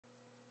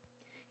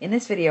In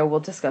this video,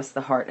 we'll discuss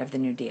the heart of the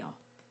New Deal.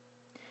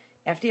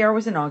 FDR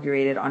was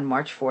inaugurated on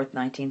March 4,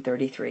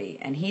 1933,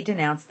 and he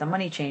denounced the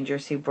money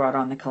changers who brought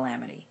on the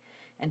calamity,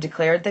 and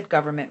declared that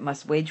government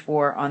must wage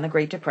war on the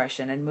Great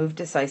Depression and move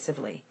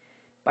decisively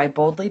by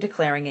boldly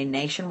declaring a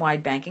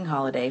nationwide banking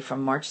holiday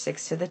from March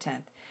 6th to the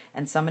 10th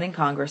and summoning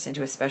Congress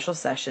into a special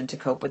session to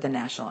cope with the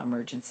national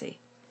emergency.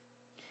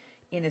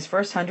 In his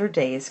first 100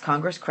 days,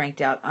 Congress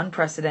cranked out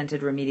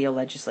unprecedented remedial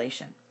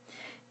legislation.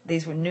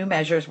 These new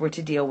measures were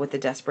to deal with the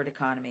desperate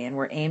economy and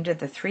were aimed at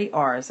the 3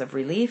 R's of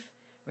relief,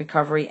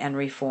 recovery, and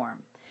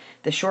reform.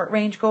 The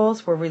short-range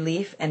goals were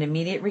relief and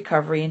immediate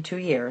recovery in 2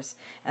 years,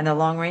 and the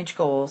long-range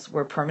goals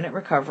were permanent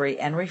recovery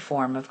and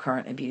reform of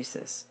current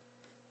abuses.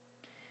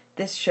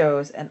 This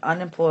shows an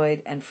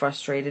unemployed and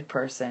frustrated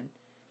person.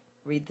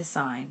 Read the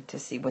sign to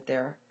see what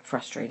they're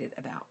frustrated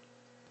about.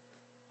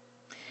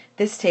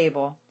 This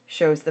table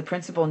shows the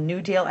principal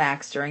New Deal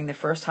acts during the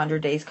first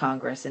 100 Days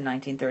Congress in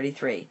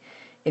 1933.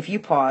 If you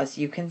pause,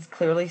 you can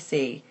clearly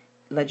see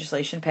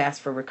legislation passed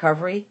for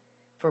recovery,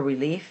 for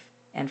relief,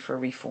 and for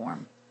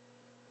reform.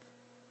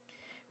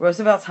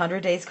 Roosevelt's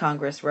 100 Days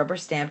Congress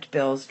rubber-stamped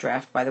bills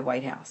drafted by the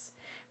White House.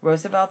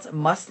 Roosevelt's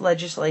must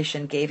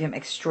legislation gave him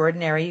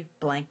extraordinary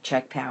blank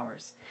check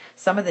powers.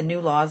 Some of the new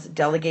laws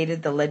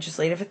delegated the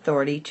legislative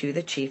authority to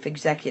the chief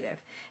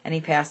executive, and he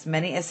passed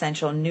many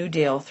essential New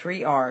Deal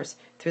 3 R's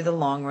through the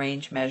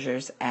long-range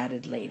measures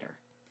added later.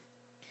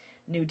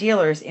 New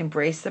Dealers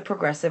embraced the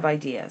progressive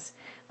ideas.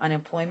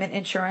 Unemployment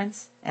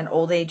insurance and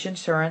old age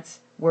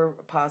insurance were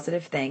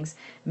positive things.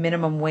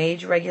 Minimum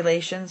wage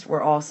regulations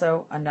were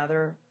also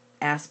another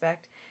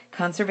aspect.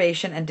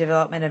 Conservation and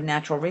development of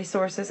natural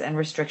resources and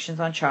restrictions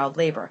on child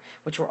labor,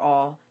 which were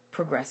all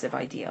progressive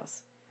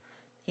ideals.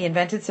 He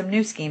invented some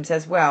new schemes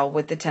as well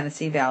with the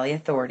Tennessee Valley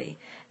Authority,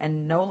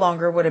 and no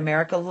longer would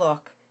America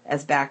look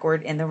as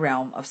backward in the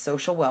realm of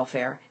social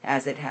welfare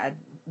as it had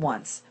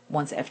once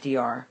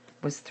FDR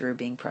was through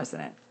being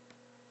president.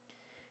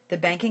 The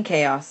banking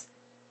chaos,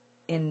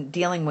 in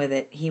dealing with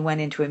it, he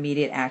went into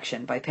immediate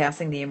action by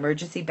passing the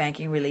Emergency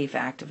Banking Relief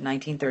Act of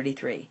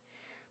 1933.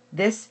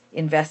 This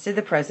invested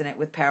the president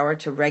with power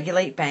to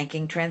regulate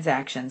banking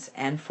transactions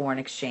and foreign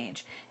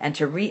exchange, and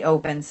to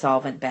reopen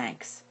solvent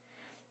banks.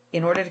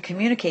 In order to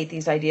communicate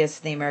these ideas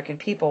to the American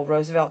people,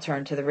 Roosevelt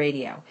turned to the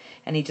radio,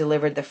 and he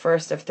delivered the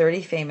first of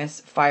 30 famous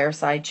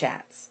fireside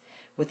chats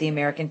with the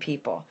American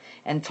people,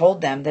 and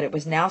told them that it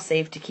was now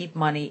safe to keep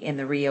money in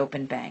the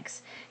reopened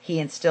banks. He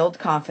instilled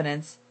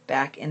confidence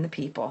back in the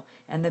people,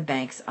 and the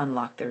banks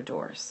unlocked their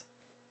doors.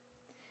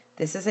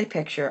 This is a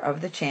picture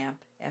of the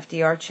champ,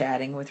 FDR,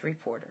 chatting with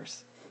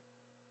reporters.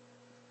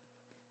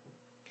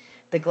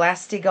 The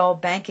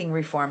Glass-Steagall Banking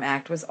Reform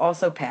Act was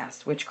also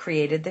passed, which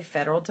created the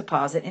Federal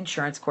Deposit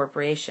Insurance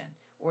Corporation,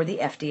 or the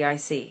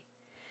FDIC.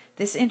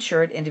 This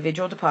insured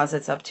individual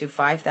deposits up to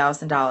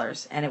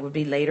 $5,000, and it would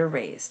be later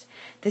raised.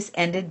 This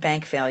ended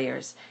bank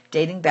failures,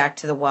 dating back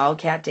to the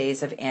wildcat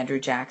days of Andrew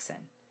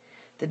Jackson.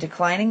 The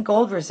declining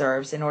gold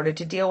reserves, in order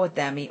to deal with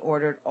them, he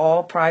ordered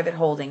all private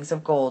holdings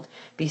of gold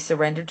be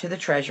surrendered to the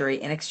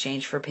Treasury in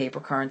exchange for paper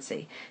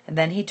currency, and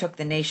then he took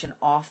the nation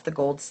off the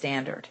gold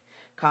standard.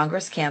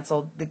 Congress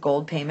canceled the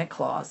gold payment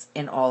clause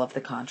in all of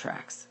the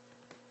contracts.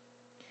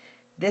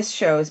 This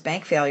shows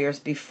bank failures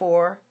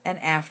before and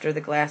after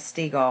the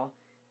Glass-Steagall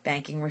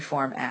Banking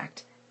Reform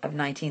Act of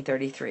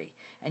 1933,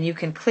 and you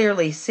can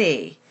clearly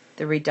see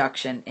the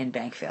reduction in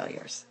bank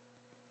failures.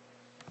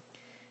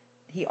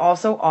 He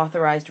also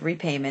authorized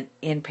repayment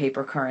in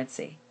paper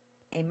currency.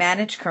 A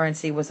managed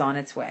currency was on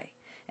its way,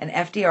 and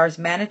FDR's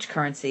managed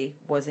currency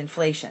was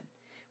inflation,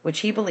 which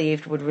he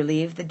believed would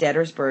relieve the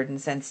debtor's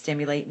burdens and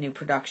stimulate new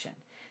production.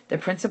 The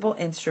principal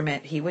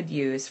instrument he would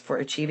use for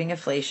achieving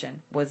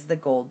inflation was the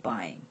gold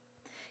buying.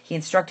 He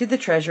instructed the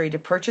Treasury to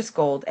purchase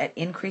gold at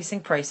increasing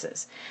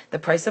prices. The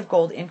price of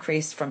gold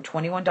increased from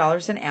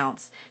 $21 an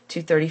ounce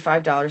to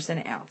 $35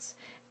 an ounce,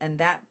 and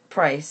that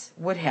price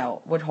would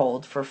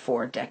hold for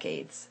 4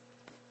 decades.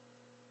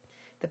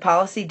 The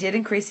policy did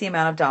increase the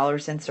amount of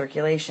dollars in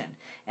circulation.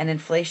 An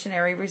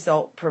inflationary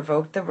result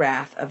provoked the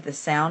wrath of the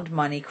sound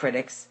money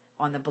critics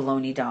on the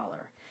baloney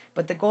dollar.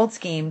 But the gold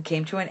scheme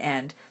came to an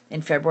end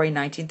in February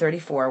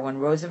 1934 when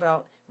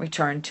Roosevelt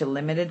returned to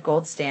limited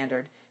gold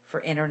standard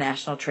for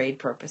international trade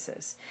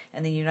purposes,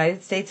 and the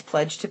United States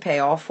pledged to pay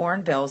all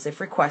foreign bills, if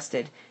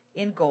requested,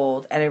 in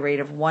gold at a rate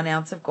of 1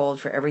 ounce of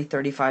gold for every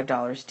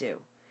 $35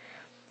 due.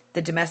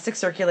 The domestic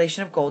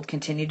circulation of gold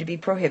continued to be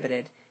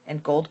prohibited,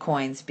 and gold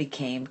coins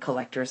became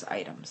collectors'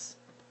 items.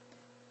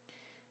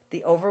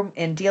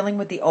 In dealing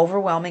with the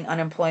overwhelming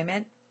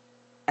unemployment,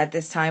 at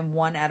this time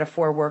 1 out of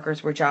 4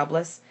 workers were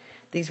jobless.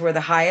 These were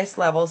the highest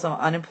levels of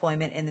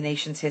unemployment in the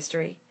nation's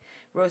history.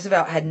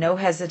 Roosevelt had no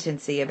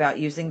hesitancy about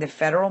using the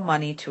federal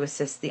money to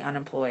assist the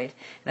unemployed,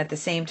 and at the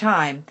same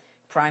time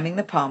priming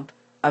the pump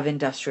of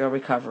industrial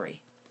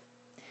recovery.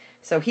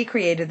 So he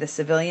created the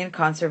Civilian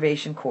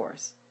Conservation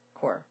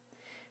Corps,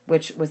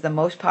 which was the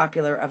most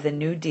popular of the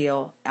New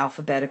Deal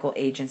alphabetical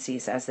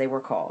agencies, as they were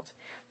called.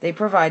 They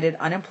provided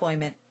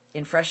unemployment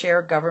in fresh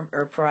air government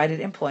or provided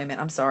employment,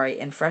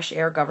 in fresh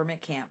air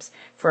government camps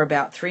for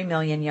about 3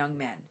 million young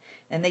men.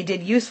 And they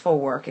did useful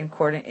work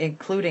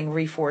including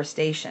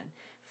reforestation,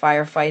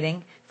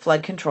 firefighting,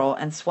 flood control,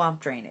 and swamp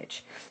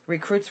drainage.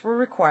 Recruits were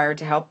required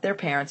to help their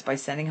parents by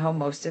sending home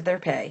most of their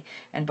pay,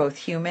 and both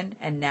human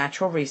and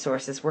natural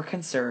resources were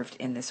conserved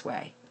in this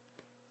way.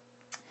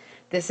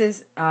 This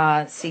is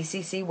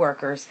CCC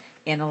workers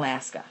in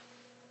Alaska.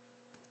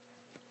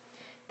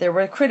 There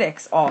were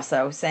critics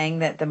also saying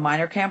that the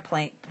minor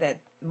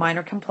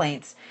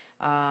complaints,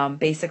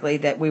 basically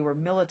that we were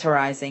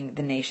militarizing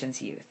the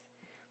nation's youth.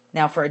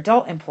 Now, for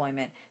adult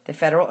employment, the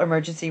Federal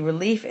Emergency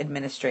Relief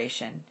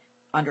Administration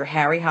under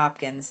Harry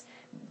Hopkins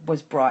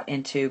was brought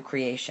into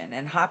creation,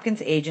 and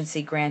Hopkins'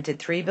 agency granted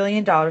 $3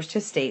 billion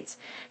to states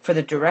for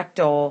the direct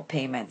dole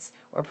payments,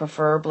 or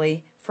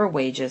preferably for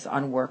wages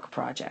on work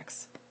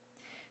projects.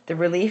 The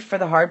relief for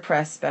the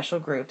hard-pressed special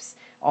groups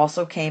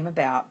also came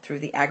about through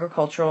the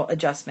Agricultural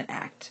Adjustment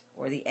Act,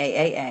 or the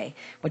AAA,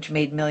 which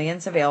made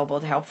millions available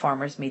to help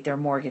farmers meet their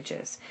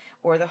mortgages,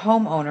 or the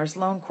Homeowners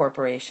Loan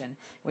Corporation,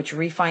 which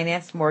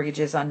refinanced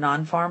mortgages on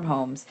non-farm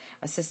homes,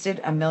 assisted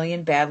 1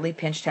 million badly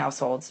pinched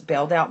households,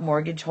 bailed out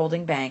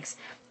mortgage-holding banks,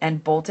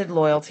 and bolted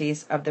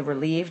loyalties of the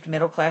relieved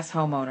middle-class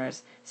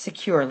homeowners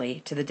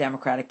securely to the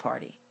Democratic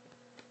Party.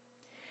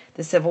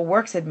 The Civil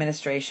Works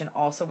Administration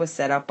also was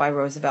set up by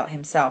Roosevelt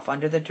himself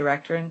under the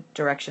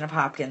direction of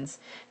Hopkins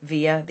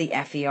via the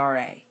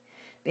FERA.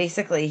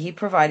 Basically, he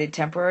provided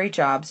temporary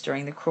jobs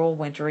during the cruel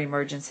winter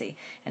emergency,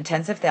 and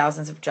tens of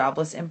thousands of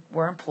jobless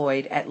were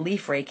employed at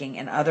leaf raking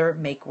and other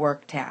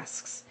make-work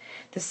tasks.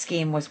 This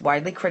scheme was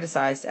widely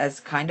criticized as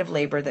a kind of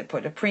labor that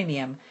put a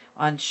premium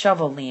on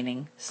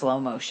shovel-leaning slow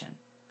motion.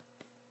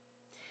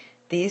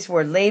 These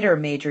were later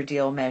major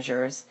deal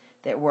measures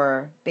that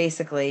were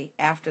basically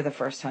after the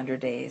first 100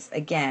 days.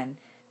 Again,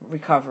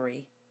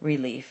 recovery,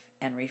 relief,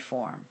 and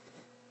reform.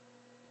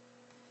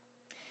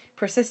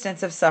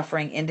 Persistence of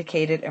suffering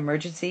indicated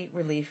emergency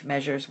relief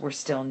measures were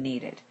still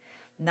needed.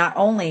 Not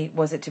only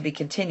was it to be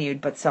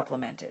continued but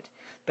supplemented,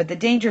 but the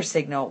danger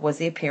signal was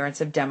the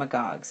appearance of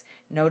demagogues,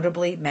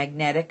 notably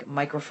magnetic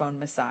microphone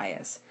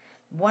messiahs,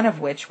 one of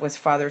which was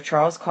Father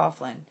Charles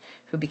Coughlin,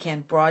 who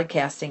began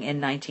broadcasting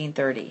in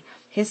 1930.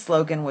 His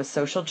slogan was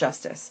social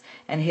justice,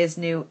 and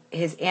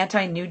his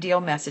anti-New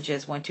Deal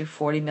messages went to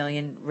 40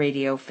 million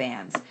radio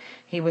fans.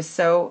 He was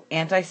so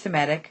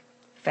anti-Semitic,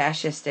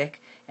 fascistic,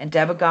 and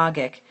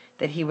demagogic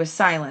that he was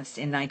silenced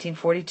in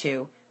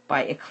 1942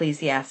 by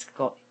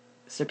ecclesiastical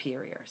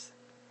superiors.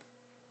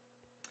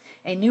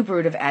 A new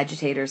brood of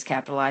agitators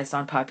capitalized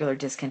on popular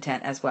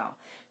discontent as well.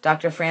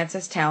 Dr.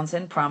 Francis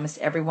Townsend promised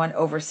everyone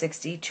over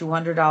 60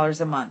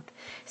 $200 a month.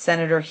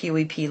 Senator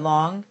Huey P.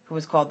 Long, who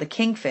was called the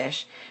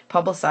Kingfish,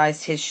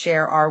 publicized his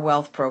Share Our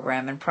Wealth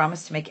program and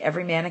promised to make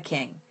every man a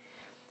king,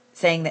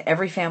 saying that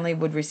every family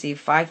would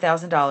receive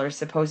 $5,000,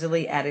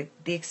 supposedly at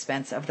the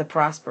expense of the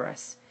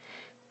prosperous.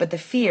 But the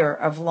fear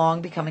of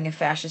Long becoming a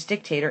fascist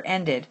dictator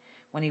ended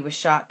when he was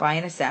shot by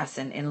an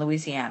assassin in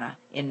Louisiana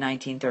in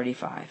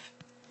 1935.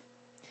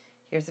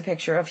 Here's a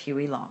picture of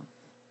Huey Long.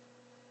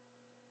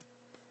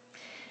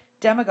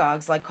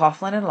 Demagogues like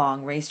Coughlin and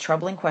Long raised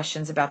troubling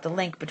questions about the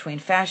link between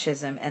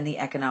fascism and the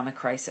economic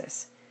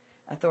crisis.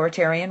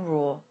 Authoritarian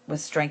rule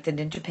was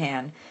strengthened in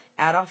Japan.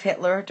 Adolf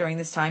Hitler, during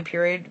this time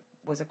period,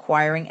 was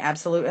acquiring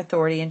absolute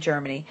authority in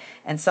Germany,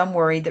 and some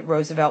worried that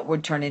Roosevelt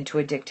would turn into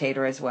a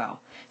dictator as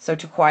well. So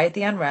to quiet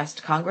the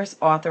unrest, Congress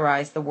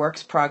authorized the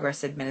Works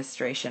Progress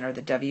Administration, or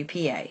the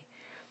WPA.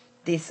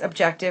 This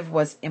objective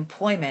was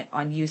employment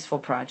on useful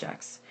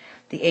projects.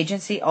 The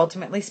agency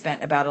ultimately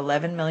spent about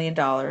 $11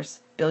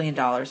 billion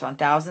on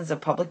thousands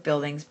of public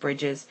buildings,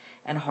 bridges,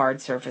 and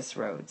hard surface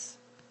roads.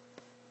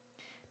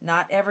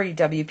 Not every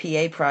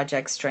WPA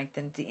project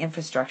strengthened the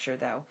infrastructure,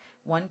 though.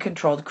 One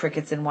controlled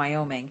crickets in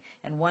Wyoming,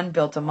 and one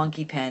built a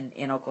monkey pen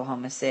in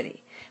Oklahoma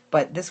City.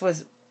 But this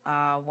was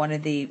one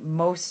of the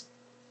most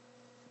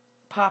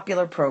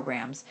popular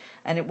programs,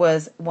 and it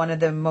was one of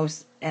the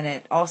most, and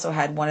it also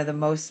had one of the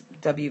most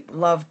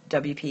loved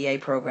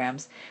WPA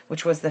programs,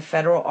 which was the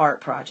Federal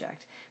Art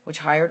Project, which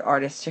hired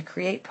artists to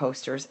create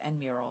posters and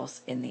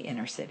murals in the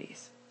inner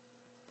cities.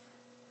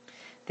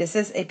 This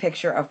is a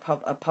picture of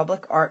a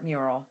public art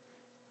mural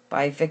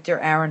by Victor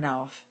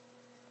Aronoff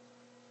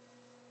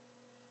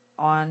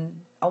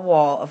on a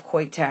wall of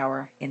Coit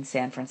Tower in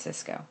San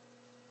Francisco.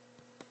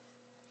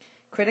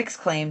 Critics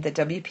claimed that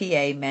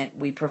WPA meant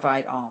we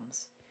provide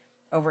alms.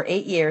 Over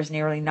 8 years,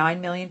 nearly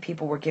 9 million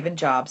people were given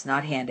jobs,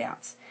 not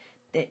handouts.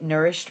 It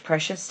nourished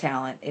precious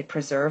talent, it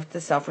preserved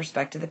the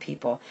self-respect of the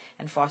people,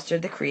 and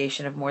fostered the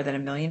creation of more than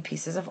 1 million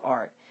pieces of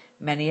art,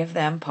 many of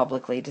them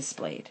publicly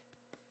displayed.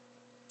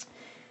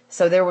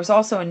 So there was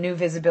also a new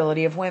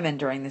visibility of women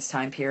during this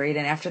time period,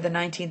 and after the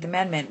 19th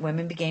Amendment,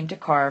 women began to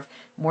carve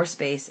more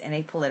space in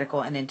a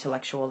political and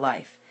intellectual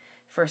life.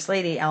 First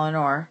Lady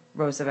Eleanor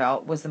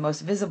Roosevelt was the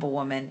most visible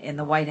woman in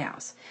the White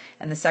House,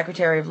 and the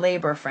Secretary of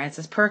Labor,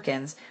 Frances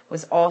Perkins,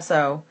 was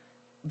also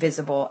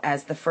visible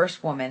as the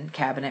first woman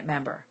cabinet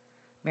member.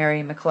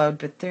 Mary McLeod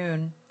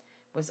Bethune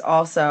was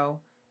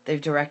also the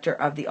director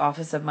of the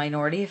Office of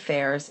Minority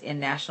Affairs in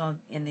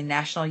the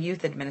National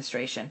Youth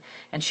Administration,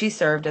 and she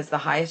served as the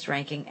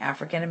highest-ranking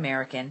African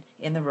American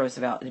in the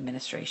Roosevelt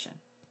administration.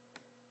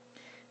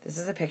 This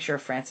is a picture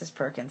of Frances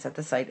Perkins at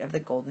the site of the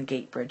Golden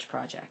Gate Bridge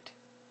project.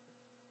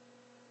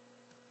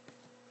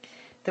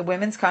 The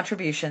women's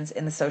contributions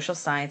in the social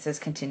sciences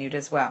continued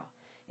as well.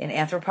 In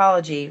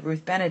anthropology,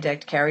 Ruth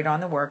Benedict carried on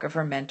the work of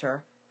her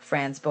mentor,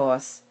 Franz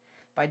Boas,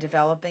 by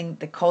developing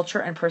the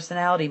culture and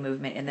personality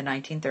movement in the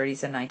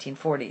 1930s and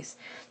 1940s.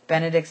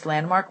 Benedict's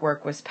landmark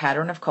work was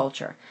Pattern of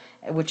Culture,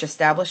 which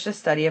established a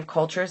study of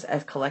cultures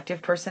as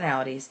collective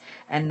personalities,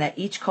 and that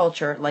each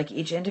culture, like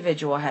each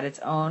individual, had its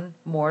own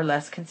more or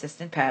less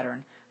consistent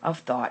pattern of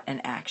thought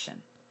and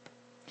action.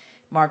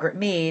 Margaret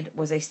Mead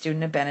was a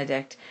student of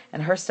Benedict,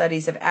 and her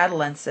studies of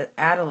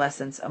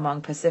adolescence among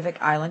Pacific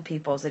Island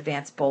peoples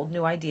advanced bold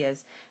new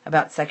ideas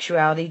about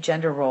sexuality,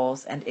 gender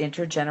roles, and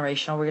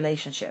intergenerational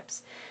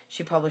relationships.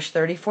 She published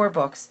 34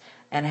 books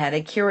and had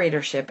a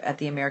curatorship at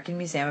the American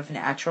Museum of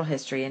Natural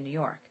History in New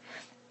York.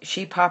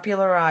 She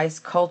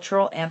popularized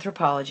cultural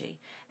anthropology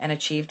and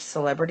achieved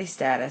celebrity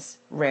status,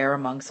 rare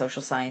among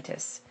social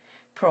scientists.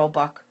 Pearl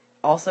Buck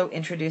also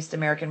introduced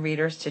American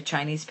readers to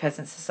Chinese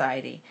peasant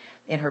society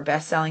in her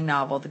best-selling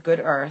novel The Good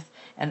Earth,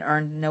 and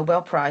earned the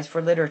Nobel Prize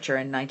for Literature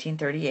in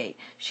 1938.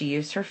 She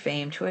used her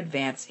fame to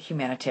advance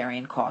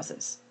humanitarian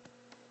causes.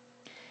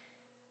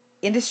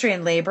 Industry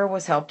and labor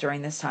was helped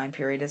during this time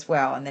period as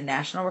well, and the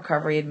National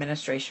Recovery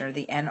Administration, or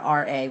the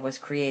NRA, was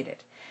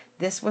created.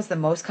 This was the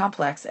most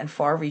complex and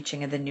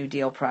far-reaching of the New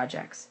Deal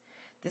projects.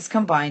 This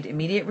combined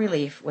immediate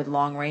relief with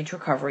long-range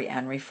recovery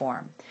and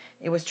reform.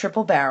 It was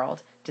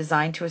triple-barreled,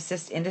 designed to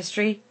assist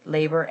industry,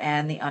 labor,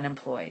 and the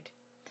unemployed.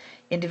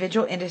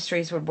 Individual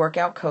industries would work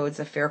out codes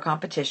of fair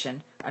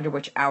competition under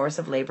which hours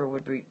of labor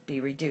would be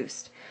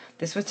reduced.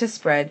 This was to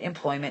spread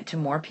employment to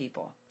more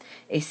people.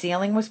 A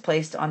ceiling was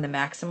placed on the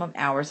maximum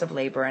hours of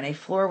labor, and a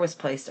floor was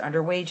placed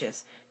under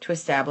wages to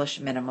establish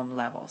minimum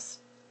levels.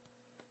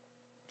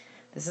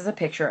 This is a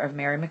picture of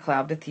Mary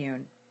McLeod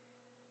Bethune,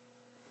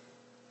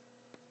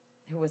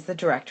 who was the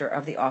director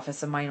of the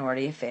Office of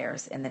Minority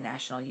Affairs in the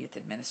National Youth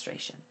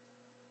Administration.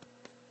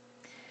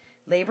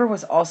 Labor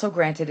was also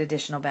granted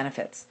additional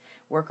benefits.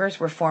 Workers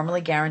were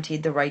formally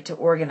guaranteed the right to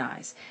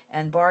organize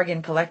and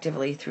bargain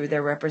collectively through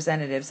their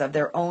representatives of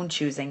their own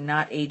choosing,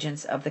 not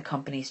agents of the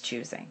company's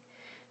choosing.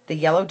 The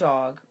yellow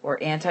dog,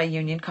 or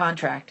anti-union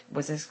contract,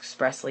 was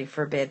expressly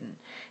forbidden,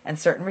 and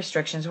certain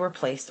restrictions were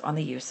placed on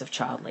the use of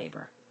child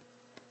labor.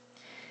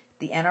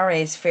 The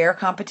NRA's fair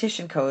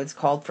competition codes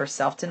called for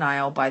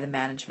self-denial by the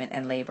management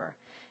and labor.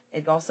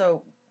 It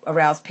also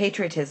aroused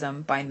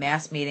patriotism by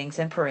mass meetings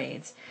and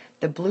parades.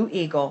 The Blue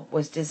Eagle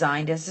was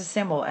designed as a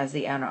symbol of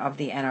the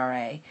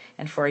NRA,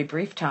 and for a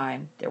brief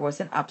time there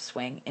was an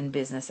upswing in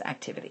business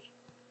activity.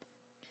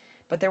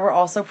 But there were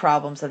also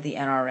problems of the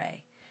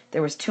NRA.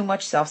 There was too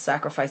much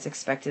self-sacrifice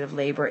expected of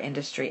labor,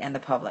 industry, and the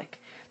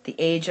public. The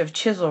age of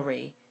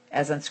chivalry,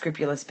 as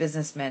unscrupulous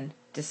businessmen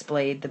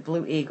displayed the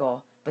Blue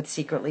Eagle but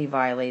secretly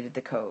violated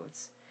the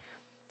codes.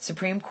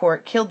 Supreme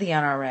Court killed the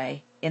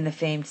NRA in the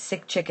famed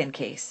sick chicken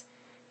case.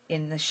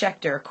 In the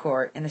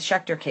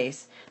Schechter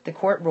case, the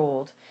court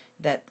ruled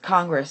that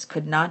Congress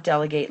could not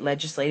delegate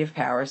legislative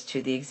powers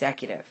to the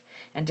executive,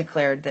 and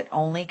declared that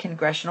only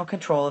congressional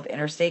control of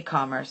interstate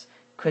commerce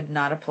could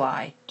not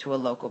apply to a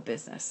local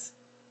business.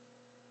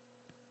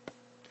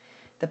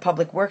 The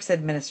Public Works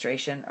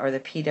Administration, or the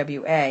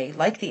PWA,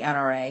 like the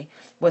NRA,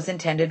 was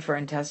intended for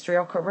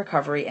industrial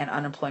recovery and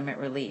unemployment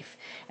relief,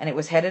 and it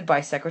was headed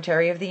by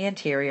Secretary of the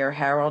Interior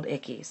Harold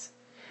Ickes.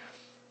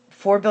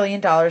 $4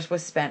 billion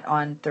was spent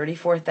on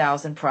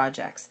 34,000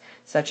 projects,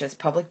 such as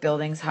public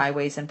buildings,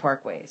 highways, and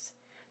parkways.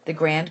 The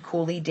Grand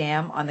Coulee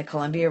Dam on the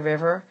Columbia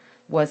River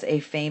was a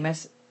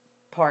famous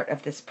part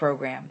of this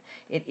program.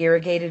 It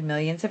irrigated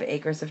millions of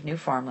acres of new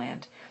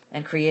farmland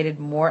and created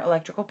more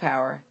electrical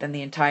power than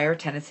the entire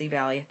Tennessee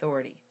Valley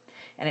Authority,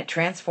 and it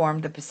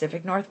transformed the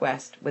Pacific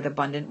Northwest with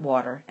abundant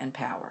water and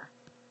power.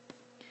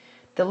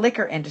 The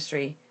liquor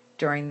industry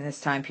during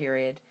this time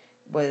period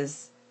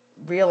was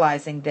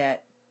realizing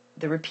that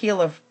the repeal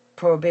of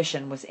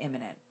prohibition was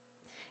imminent,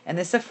 and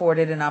this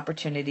afforded an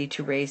opportunity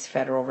to raise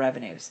federal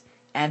revenues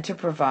and to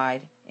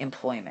provide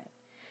employment.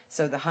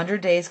 So the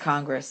 100 Days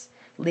Congress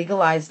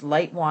legalized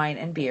light wine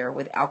and beer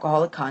with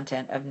alcoholic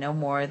content of no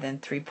more than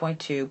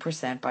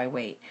 3.2% by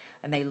weight,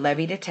 and they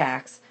levied a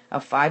tax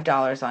of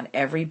 $5 on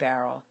every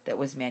barrel that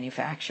was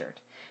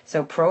manufactured.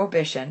 So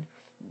prohibition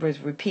was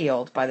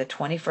repealed by the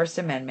 21st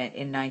Amendment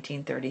in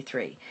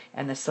 1933,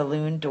 and the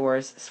saloon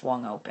doors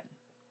swung open.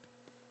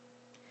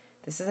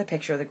 This is a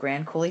picture of the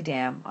Grand Coulee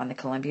Dam on the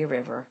Columbia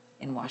River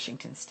in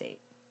Washington State.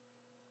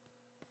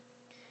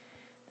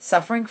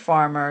 Suffering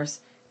farmers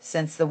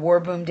since the war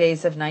boom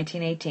days of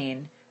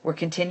 1918 were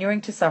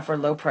continuing to suffer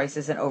low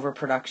prices and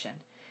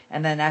overproduction,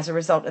 and then as a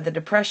result of the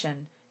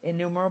Depression,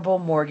 innumerable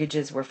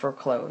mortgages were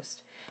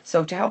foreclosed.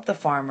 So to help the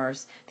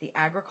farmers, the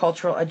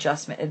Agricultural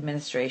Adjustment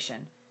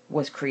Administration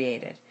was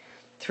created.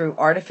 Through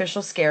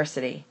artificial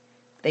scarcity,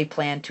 they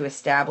planned to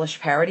establish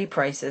parity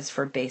prices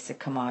for basic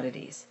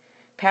commodities.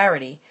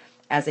 parity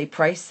as a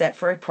price set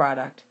for a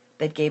product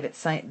that gave it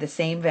the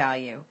same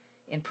value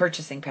in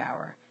purchasing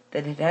power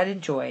that it had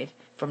enjoyed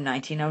from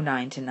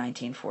 1909 to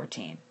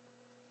 1914.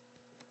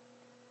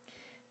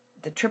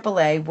 The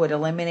AAA would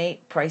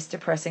eliminate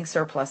price-depressing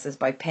surpluses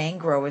by paying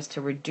growers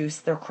to reduce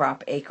their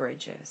crop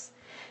acreages.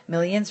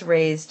 Millions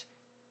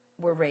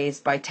were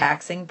raised by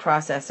taxing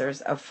processors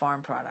of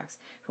farm products,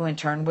 who in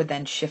turn would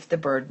then shift the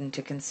burden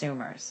to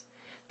consumers.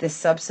 This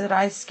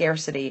subsidized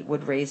scarcity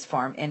would raise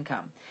farm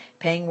income.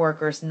 Paying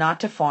workers not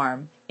to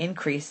farm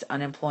increased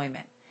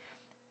unemployment.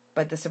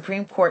 But the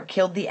Supreme Court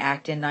killed the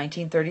act in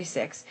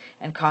 1936,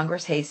 and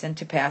Congress hastened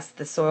to pass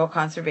the Soil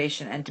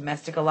Conservation and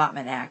Domestic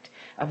Allotment Act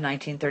of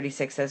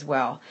 1936 as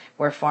well,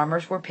 where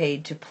farmers were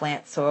paid to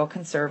plant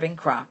soil-conserving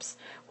crops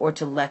or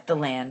to let the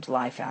land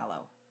lie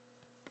fallow.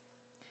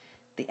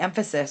 The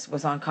emphasis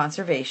was on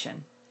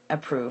conservation,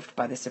 approved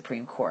by the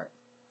Supreme Court.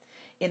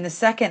 In the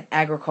Second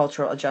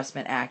Agricultural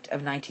Adjustment Act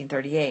of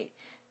 1938,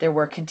 there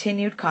were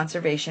continued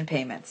conservation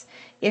payments.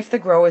 If the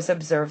growers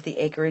observed the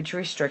acreage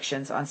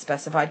restrictions on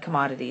specified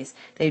commodities,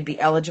 they would be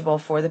eligible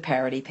for the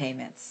parity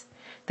payments.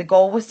 The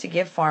goal was to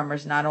give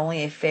farmers not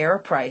only a fairer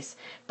price,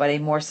 but a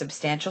more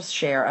substantial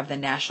share of the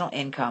national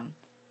income,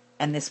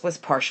 and this was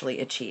partially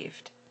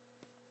achieved.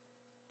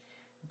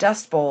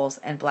 Dust bowls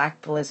and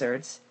black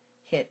blizzards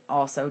hit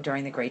also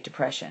during the Great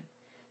Depression,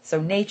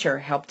 so nature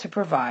helped to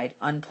provide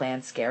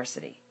unplanned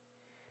scarcity.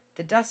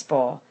 The Dust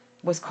Bowl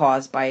was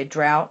caused by a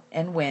drought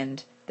and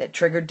wind that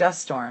triggered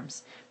dust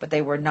storms, but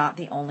they were not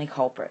the only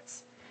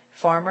culprits.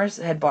 Farmers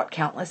had bought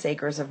countless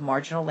acres of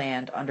marginal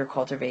land under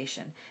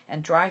cultivation,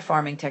 and dry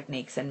farming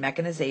techniques and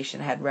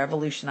mechanization had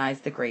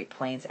revolutionized the Great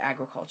Plains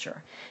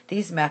agriculture.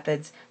 These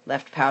methods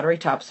left powdery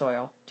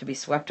topsoil to be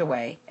swept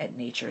away at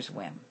nature's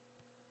whim.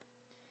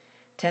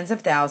 Tens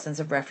of thousands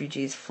of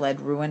refugees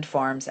fled ruined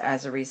farms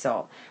as a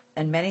result,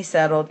 and many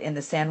settled in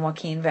the San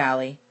Joaquin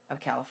Valley of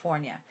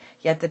California.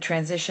 Yet the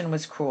transition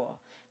was cruel.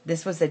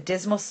 This was a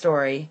dismal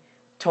story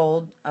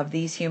told of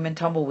these human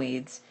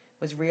tumbleweeds,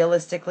 was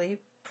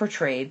realistically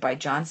portrayed by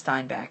John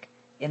Steinbeck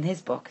in his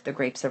book The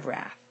Grapes of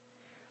Wrath.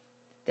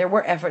 There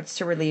were efforts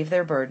to relieve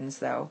their burdens,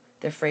 though.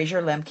 The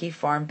Fraser-Lemke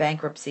Farm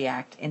Bankruptcy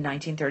Act in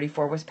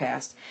 1934 was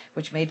passed,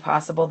 which made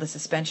possible the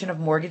suspension of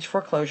mortgage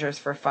foreclosures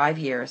for 5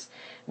 years,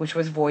 which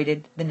was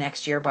voided the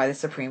next year by the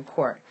Supreme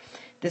Court.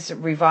 This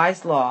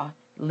revised law,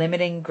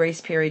 limiting grace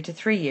period to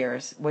 3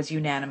 years, was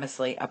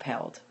unanimously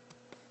upheld.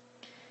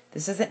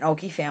 This is an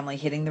Okie family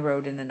hitting the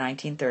road in the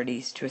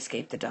 1930s to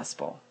escape the Dust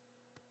Bowl.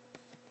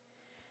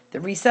 The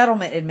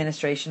Resettlement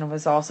Administration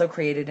was also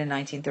created in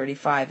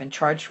 1935 and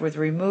charged with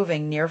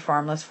removing near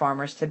farmless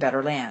farmers to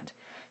better land.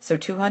 So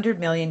 200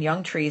 million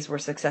young trees were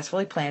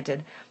successfully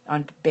planted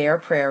on bare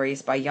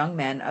prairies by young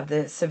men of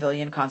the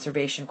Civilian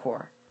Conservation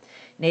Corps.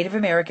 Native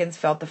Americans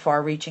felt the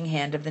far-reaching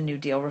hand of the New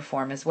Deal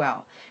reform as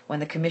well, when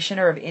the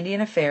Commissioner of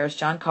Indian Affairs,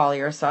 John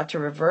Collier, sought to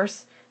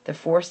reverse the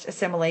forced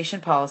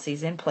assimilation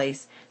policies in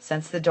place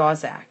since the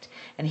Dawes Act,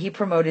 and he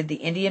promoted the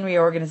Indian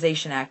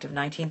Reorganization Act of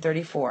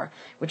 1934,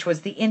 which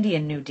was the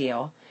Indian New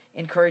Deal,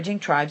 encouraging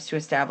tribes to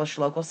establish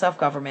local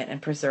self-government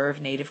and preserve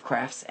native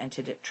crafts and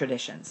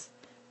traditions.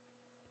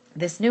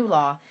 This new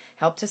law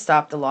helped to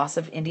stop the loss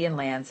of Indian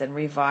lands and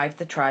revived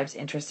the tribe's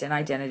interest in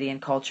identity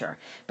and culture,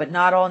 but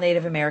not all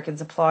Native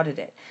Americans applauded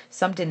it.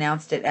 Some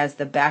denounced it as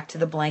the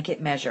back-to-the-blanket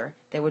measure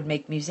that would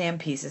make museum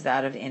pieces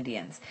out of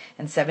Indians,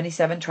 and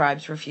 77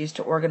 tribes refused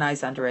to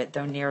organize under it,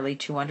 though nearly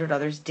 200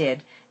 others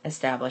did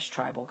establish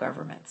tribal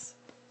governments.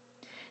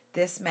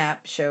 This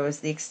map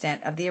shows the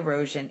extent of the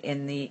erosion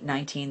in the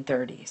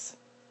 1930s.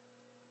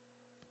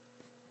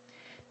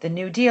 The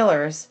New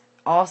Dealers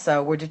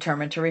also were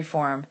determined to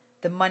reform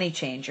the money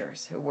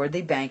changers, who were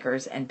the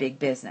bankers and big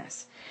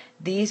business.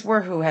 These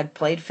were who had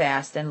played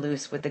fast and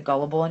loose with the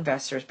gullible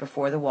investors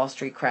before the Wall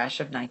Street crash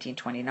of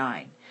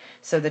 1929.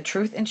 So the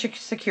Truth in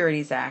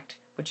Securities Act,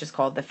 which is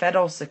called the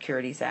Federal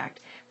Securities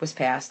Act, was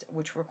passed,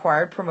 which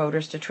required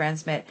promoters to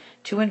transmit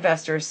to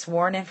investors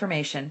sworn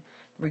information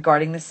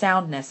regarding the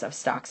soundness of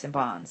stocks and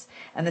bonds.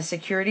 And the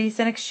Securities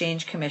and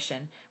Exchange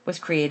Commission was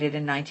created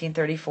in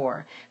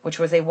 1934, which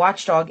was a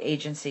watchdog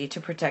agency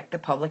to protect the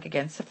public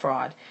against the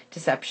fraud,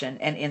 deception,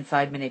 and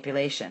inside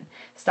manipulation.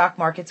 Stock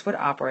markets would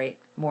operate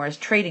more as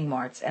trading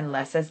marts and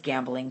less as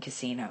gambling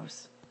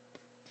casinos.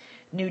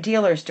 New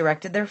Dealers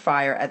directed their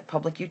fire at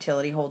public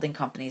utility holding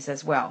companies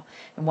as well,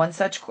 and one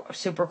such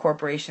super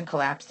corporation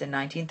collapsed in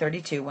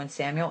 1932 when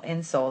Samuel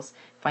Insull's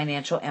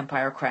financial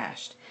empire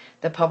crashed.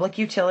 The Public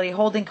Utility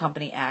Holding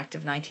Company Act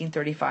of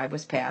 1935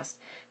 was passed,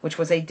 which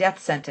was a death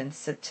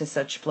sentence to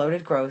such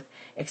bloated growth,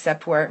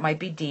 except where it might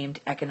be deemed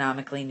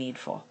economically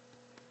needful.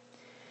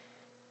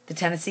 The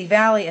Tennessee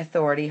Valley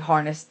Authority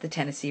harnessed the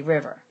Tennessee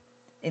River.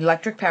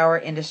 Electric power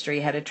industry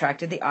had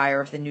attracted the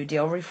ire of the New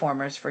Deal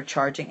reformers for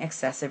charging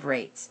excessive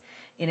rates,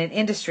 in an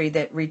industry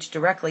that reached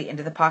directly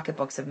into the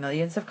pocketbooks of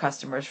millions of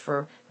customers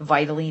for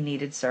vitally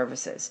needed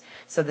services.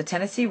 So the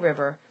Tennessee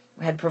River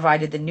had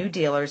provided the New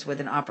Dealers with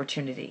an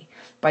opportunity.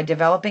 By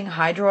developing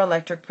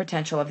hydroelectric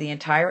potential of the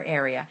entire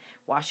area,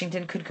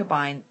 Washington could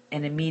combine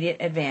an immediate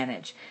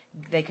advantage.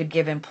 They could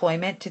give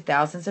employment to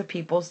thousands of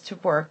people to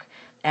work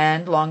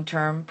and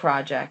long-term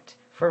project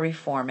for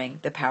reforming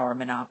the power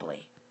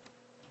monopoly.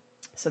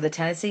 So the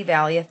Tennessee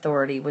Valley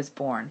Authority was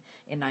born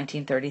in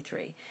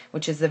 1933,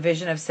 which is the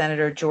vision of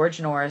Senator George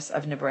Norris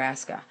of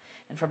Nebraska.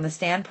 And from the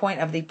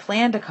standpoint of the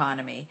planned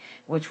economy,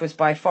 which was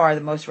by far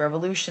the most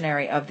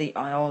revolutionary of the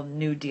all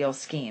New Deal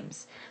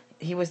schemes,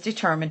 he was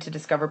determined to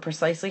discover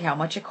precisely how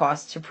much it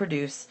costs to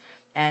produce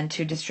and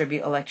to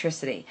distribute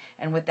electricity.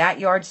 And with that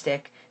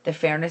yardstick, the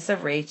fairness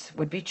of rates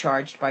would be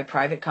charged by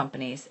private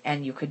companies,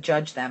 and you could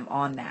judge them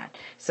on that.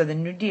 So the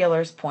New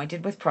Dealers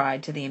pointed with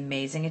pride to the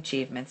amazing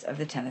achievements of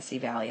the Tennessee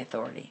Valley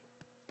Authority.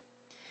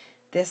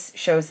 This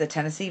shows the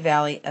Tennessee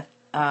Valley,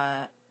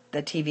 the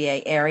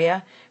TVA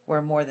area,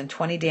 where more than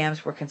 20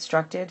 dams were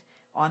constructed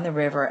on the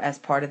river as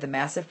part of the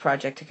massive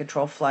project to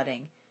control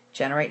flooding,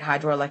 generate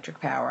hydroelectric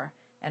power,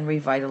 and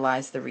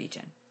revitalize the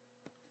region,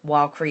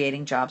 while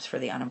creating jobs for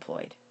the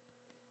unemployed.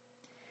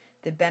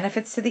 The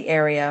benefits to the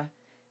area: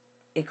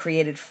 it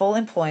created full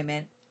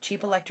employment,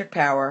 cheap electric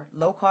power,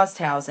 low-cost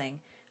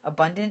housing,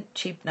 abundant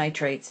cheap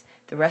nitrates,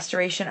 the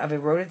restoration of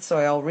eroded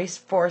soil,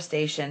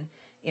 reforestation,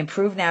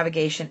 improved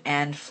navigation,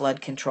 and flood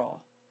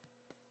control.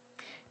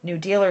 New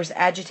Dealers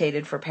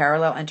agitated for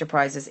parallel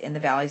enterprises in the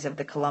valleys of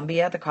the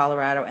Columbia, the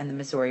Colorado, and the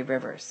Missouri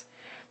rivers.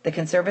 The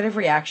conservative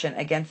reaction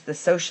against the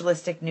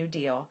socialistic New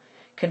Deal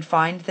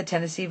confined the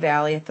Tennessee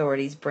Valley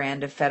Authority's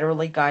brand of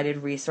federally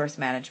guided resource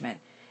management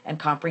and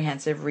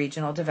comprehensive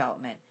regional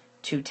development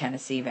to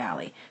Tennessee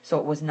Valley, so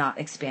it was not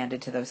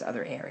expanded to those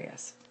other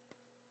areas.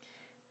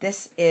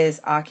 This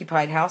is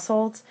occupied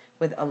households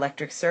with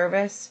electric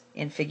service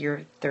in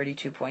figure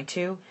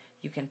 32.2.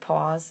 You can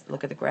pause,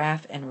 look at the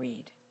graph, and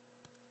read.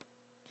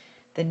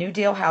 The New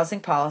Deal housing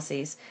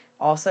policies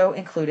also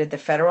included the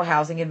Federal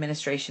Housing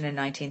Administration in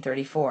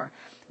 1934,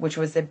 which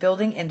was the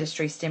building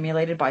industry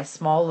stimulated by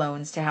small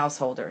loans to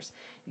householders,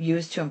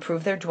 used to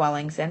improve their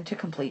dwellings and to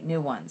complete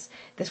new ones.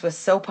 This was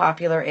so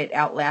popular it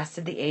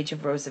outlasted the age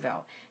of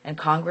Roosevelt, and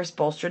Congress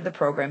bolstered the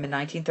program in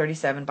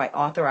 1937 by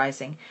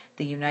authorizing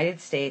the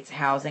United States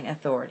Housing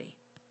Authority.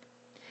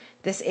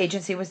 This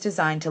agency was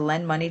designed to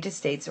lend money to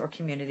states or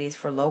communities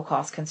for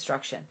low-cost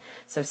construction,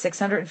 so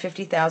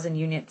 650,000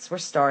 units were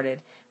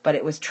started, but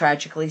it was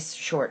tragically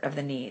short of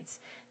the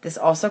needs. This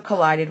also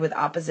collided with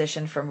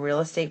opposition from real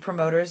estate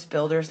promoters,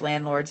 builders,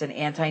 landlords, and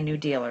anti-New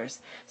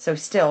Dealers, so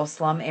still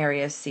slum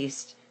areas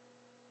ceased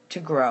to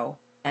grow,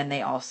 and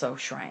they also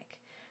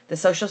shrank. The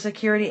Social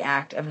Security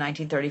Act of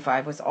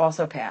 1935 was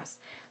also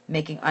passed,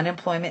 making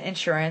unemployment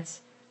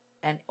insurance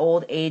and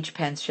old age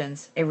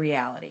pensions a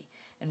reality.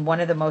 And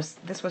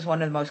this was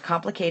one of the most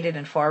complicated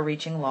and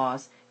far-reaching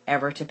laws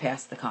ever to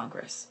pass the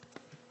Congress.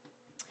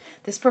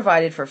 This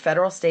provided for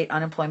federal state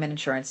unemployment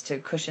insurance to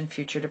cushion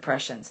future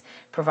depressions,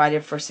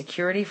 provided for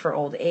security for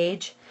old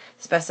age,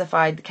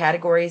 specified the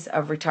categories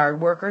of retired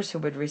workers who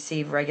would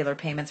receive regular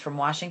payments from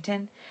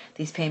Washington.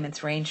 These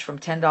payments ranged from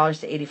 $10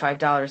 to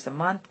 $85 a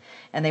month,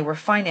 and they were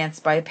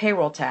financed by a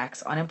payroll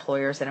tax on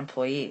employers and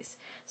employees.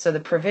 So the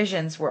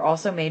provisions were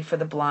also made for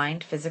the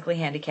blind, physically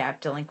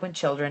handicapped, delinquent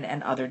children,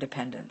 and other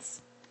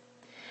dependents.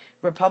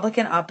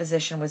 Republican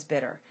opposition was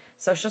bitter.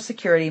 Social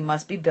Security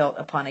must be built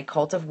upon a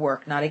cult of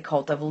work, not a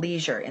cult of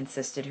leisure,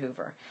 insisted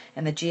Hoover.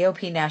 And the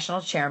GOP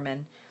national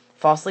chairman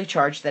falsely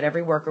charged that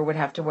every worker would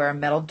have to wear a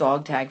metal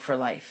dog tag for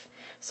life.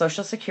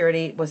 Social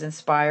Security was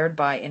inspired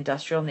by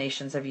industrial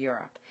nations of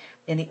Europe.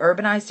 In the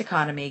urbanized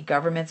economy,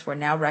 governments were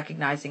now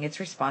recognizing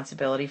its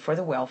responsibility for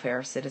the welfare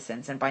of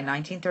citizens, and by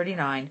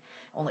 1939,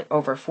 only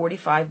over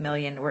 45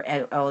 million were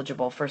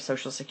eligible for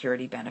Social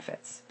Security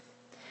benefits.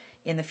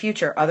 In the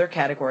future, other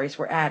categories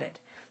were added: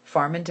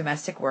 farm and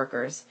domestic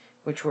workers,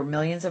 which were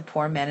millions of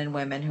poor men and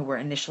women who were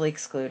initially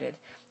excluded.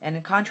 And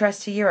in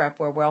contrast to Europe,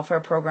 where welfare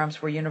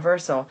programs were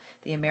universal,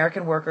 the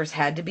American workers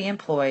had to be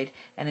employed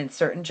and in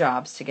certain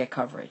jobs to get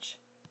coverage.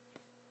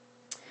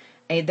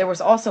 There was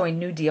also a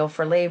New Deal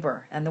for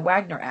labor, and the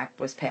Wagner Act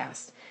was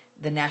passed.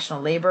 The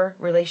National Labor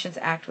Relations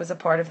Act was a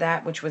part of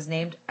that, which was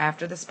named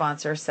after the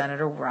sponsor,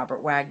 Senator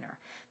Robert Wagner.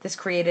 This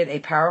created a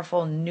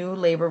powerful new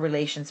labor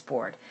relations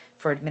board.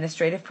 For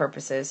administrative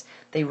purposes,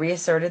 they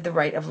reasserted the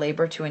right of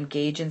labor to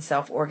engage in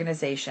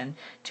self-organization,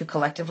 to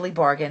collectively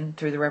bargain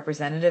through the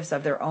representatives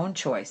of their own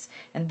choice,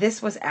 and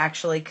this was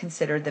actually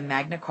considered the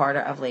Magna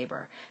Carta of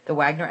labor. The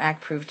Wagner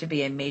Act proved to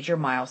be a major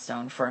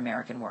milestone for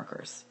American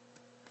workers.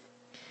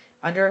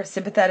 Under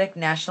sympathetic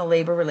national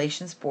labor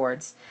relations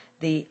boards,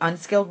 the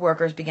unskilled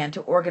workers began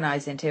to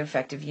organize into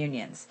effective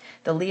unions.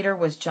 The leader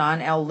was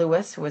John L.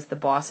 Lewis, who was the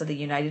boss of the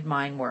United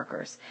Mine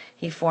Workers.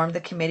 He formed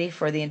the Committee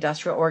for the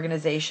Industrial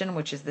Organization,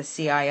 which is the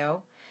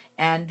CIO,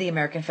 and the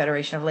American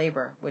Federation of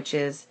Labor, which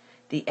is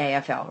the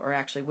AFL, or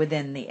actually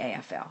within the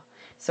AFL.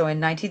 So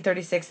in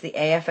 1936, the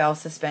AFL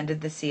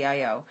suspended the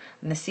CIO,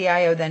 and the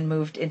CIO then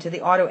moved into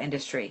the auto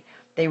industry.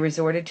 They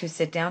resorted to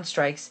sit-down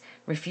strikes,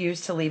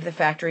 refused to leave the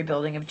factory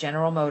building of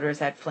General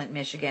Motors at Flint,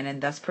 Michigan,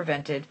 and thus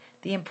prevented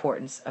the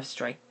importation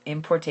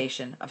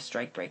of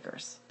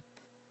strikebreakers.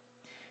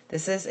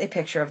 This is a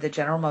picture of the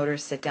General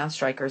Motors sit-down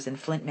strikers in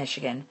Flint,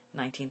 Michigan,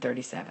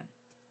 1937.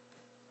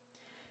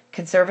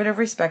 Conservative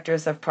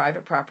respecters of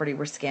private property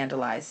were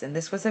scandalized, and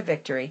this was a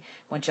victory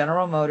when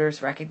General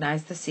Motors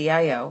recognized the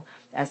CIO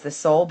as the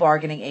sole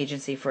bargaining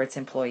agency for its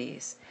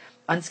employees.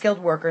 Unskilled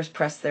workers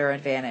pressed their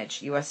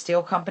advantage. U.S.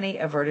 Steel Company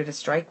averted a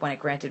strike when it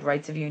granted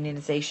rights of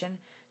unionization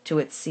to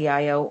its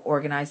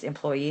CIO-organized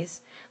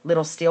employees.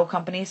 Little steel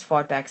companies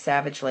fought back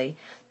savagely,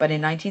 but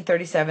in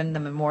 1937, the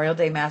Memorial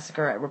Day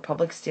Massacre at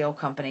Republic Steel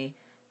Company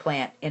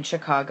plant in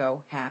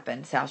Chicago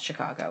happened, South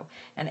Chicago,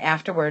 and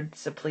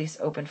afterwards the police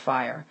opened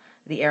fire.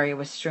 The area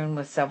was strewn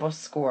with several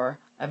score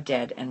of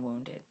dead and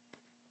wounded.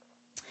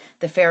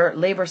 The Fair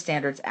Labor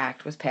Standards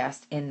Act was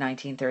passed in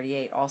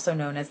 1938, also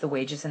known as the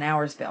Wages and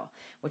Hours Bill,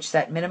 which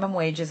set minimum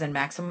wages and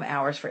maximum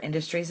hours for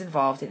industries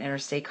involved in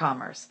interstate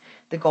commerce.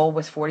 The goal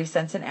was 40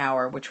 cents an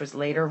hour, which was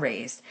later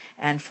raised,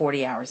 and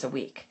 40 hours a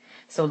week.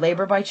 So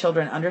labor by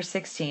children under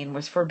 16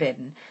 was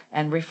forbidden,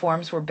 and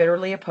reforms were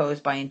bitterly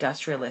opposed by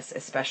industrialists,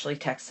 especially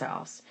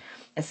textiles.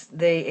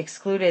 They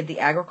excluded the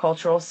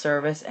agricultural,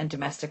 service, and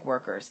domestic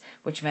workers,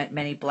 which meant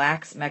many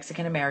blacks,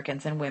 Mexican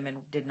Americans, and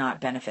women did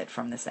not benefit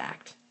from this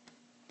act.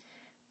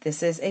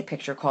 This is a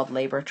picture called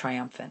Labor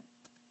Triumphant.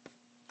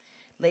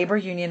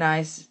 Labor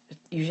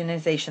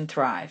unionization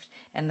thrived,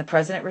 and the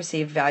president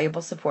received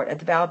valuable support at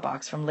the ballot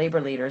box from labor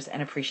leaders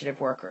and appreciative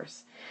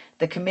workers.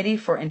 The Committee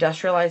for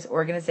Industrialized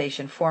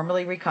Organization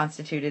formally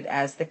reconstituted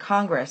as the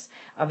Congress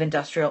of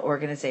Industrial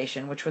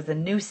Organization, which was the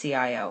new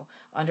CIO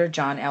under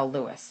John L.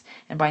 Lewis,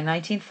 and by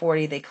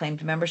 1940 they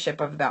claimed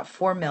membership of about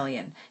 4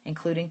 million,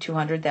 including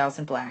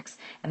 200,000 blacks,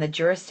 and the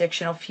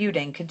jurisdictional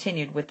feuding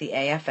continued with the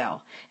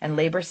AFL, and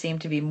labor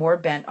seemed to be more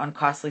bent on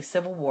costly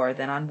civil war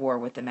than on war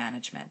with the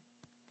management.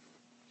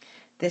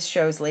 This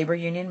shows labor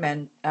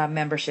union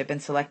membership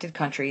in selected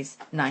countries,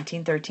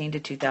 1913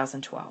 to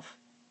 2012.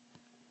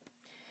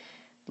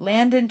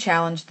 Landon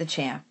challenged the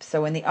champ,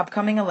 so in the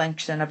upcoming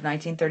election of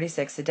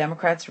 1936, the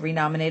Democrats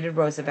renominated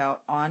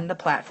Roosevelt on the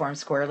platform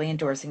squarely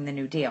endorsing the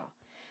New Deal.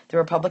 The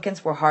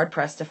Republicans were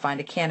hard-pressed to find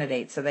a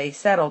candidate, so they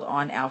settled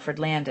on Alfred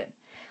Landon.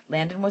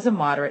 Landon was a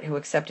moderate who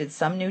accepted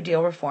some New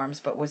Deal reforms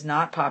but was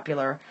not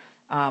popular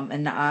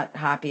and not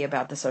happy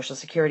about the Social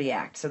Security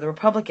Act. So the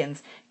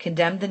Republicans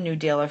condemned the New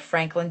Deal of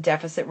Franklin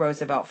Deficit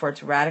Roosevelt for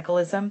its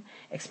radicalism,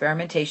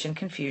 experimentation,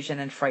 confusion,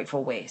 and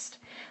frightful waste.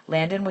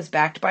 Landon was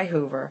backed by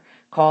Hoover,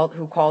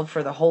 who called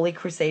for the Holy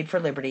Crusade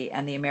for Liberty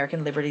and the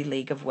American Liberty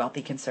League of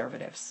Wealthy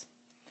Conservatives.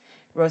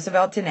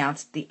 Roosevelt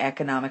denounced the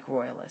economic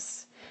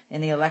royalists.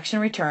 In the election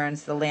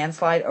returns, the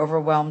landslide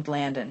overwhelmed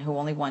Landon, who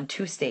only won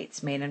 2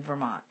 states, Maine and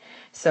Vermont.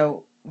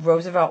 So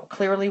Roosevelt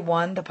clearly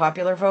won the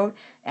popular vote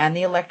and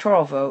the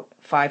electoral vote,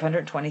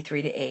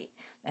 523 to 8,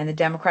 and the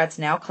Democrats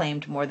now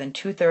claimed more than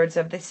 2/3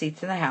 of the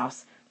seats in the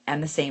House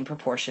and the same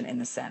proportion in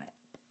the Senate.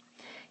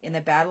 In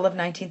the Battle of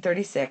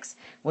 1936,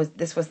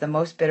 this was the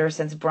most bitter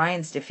since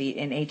Bryan's defeat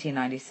in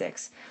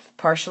 1896.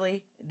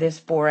 Partially,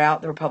 this bore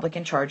out the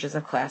Republican charges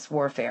of class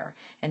warfare,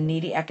 and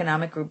needy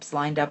economic groups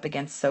lined up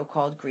against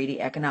so-called greedy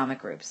economic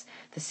groups.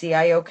 The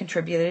CIO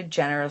contributed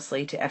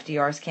generously to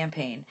FDR's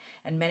campaign,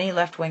 and many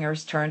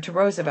left-wingers turned to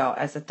Roosevelt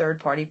as the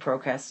third-party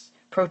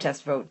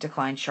protest vote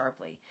declined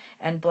sharply,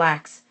 and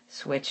blacks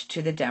switched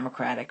to the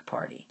Democratic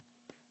Party.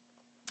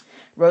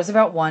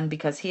 Roosevelt won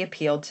because he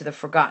appealed to the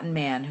forgotten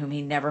man whom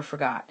he never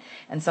forgot,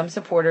 and some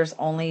supporters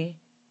only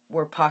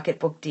were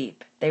pocketbook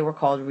deep. They were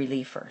called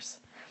reliefers.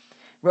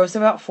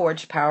 Roosevelt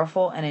forged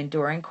powerful and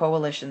enduring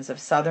coalitions of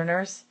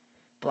Southerners,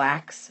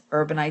 blacks,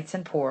 urbanites,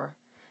 and poor.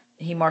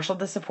 He marshaled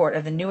the support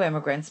of the new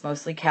immigrants,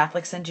 mostly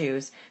Catholics and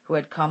Jews, who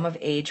had come of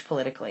age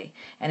politically,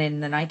 and in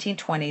the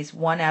 1920s,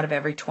 1 out of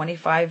every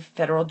 25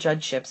 federal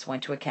judgeships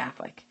went to a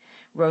Catholic.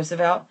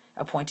 Roosevelt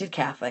appointed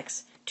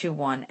Catholics to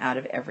 1 out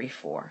of every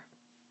 4.